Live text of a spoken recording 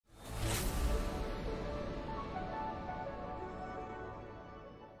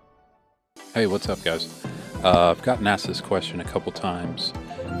Hey, what's up, guys? I've gotten asked this question a couple times.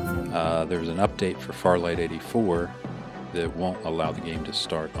 There's an update for Farlight 84 that won't allow the game to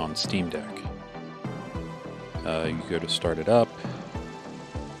start on Steam Deck. You go to start it up,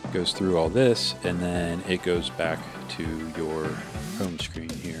 goes through all this, and then it goes back to your home screen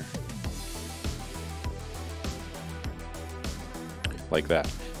here. Like that.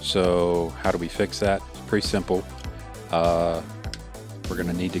 So how do we fix that? It's pretty simple. We're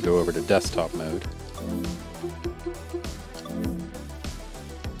going to need to go over to desktop mode.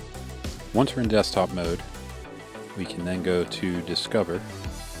 Once we're in desktop mode, we can then go to Discover.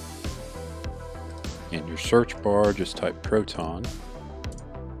 In your search bar, just type Proton,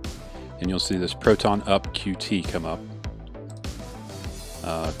 and you'll see this Proton Up QT come up.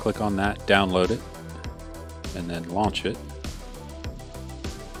 Click on that, download it, and then launch it.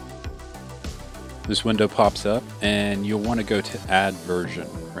 This window pops up, and you'll want to go to Add Version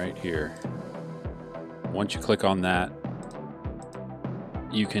right here. Once you click on that,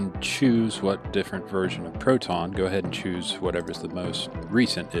 you can choose what different version of Proton. Go ahead and choose whatever's the most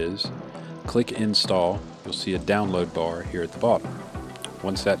recent is. Click Install. You'll see a download bar here at the bottom.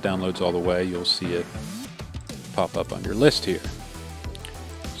 Once that downloads all the way, you'll see it pop up on your list here.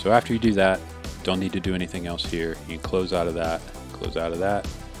 So after you do that, don't need to do anything else here. You can close out of that,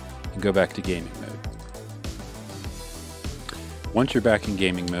 and go back to gaming mode. Once you're back in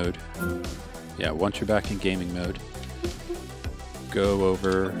gaming mode, go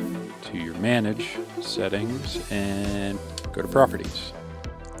over to your Manage Settings and go to Properties.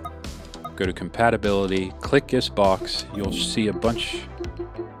 Go to Compatibility, click this box. You'll see a bunch.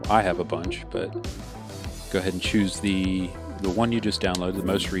 I have a bunch, but go ahead and choose the one you just downloaded, the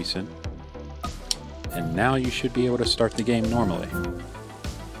most recent. And now you should be able to start the game normally.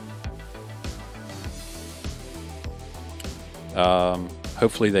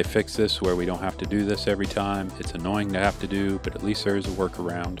 Hopefully they fix this where we don't have to do this every time. It's annoying to have to do, but at least there is a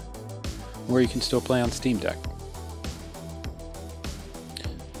workaround where you can still play on Steam Deck.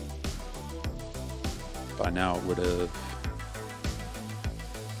 By now it would have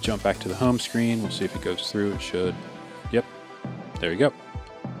jumped back to the home screen. We'll see if it goes through. It should. Yep, there you go.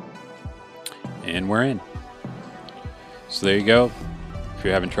 And we're in. So there you go. If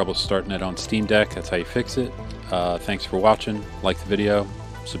you're having trouble starting it on Steam Deck, that's how you fix it. Thanks for watching. Like the video,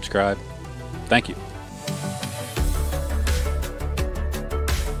 subscribe. Thank you.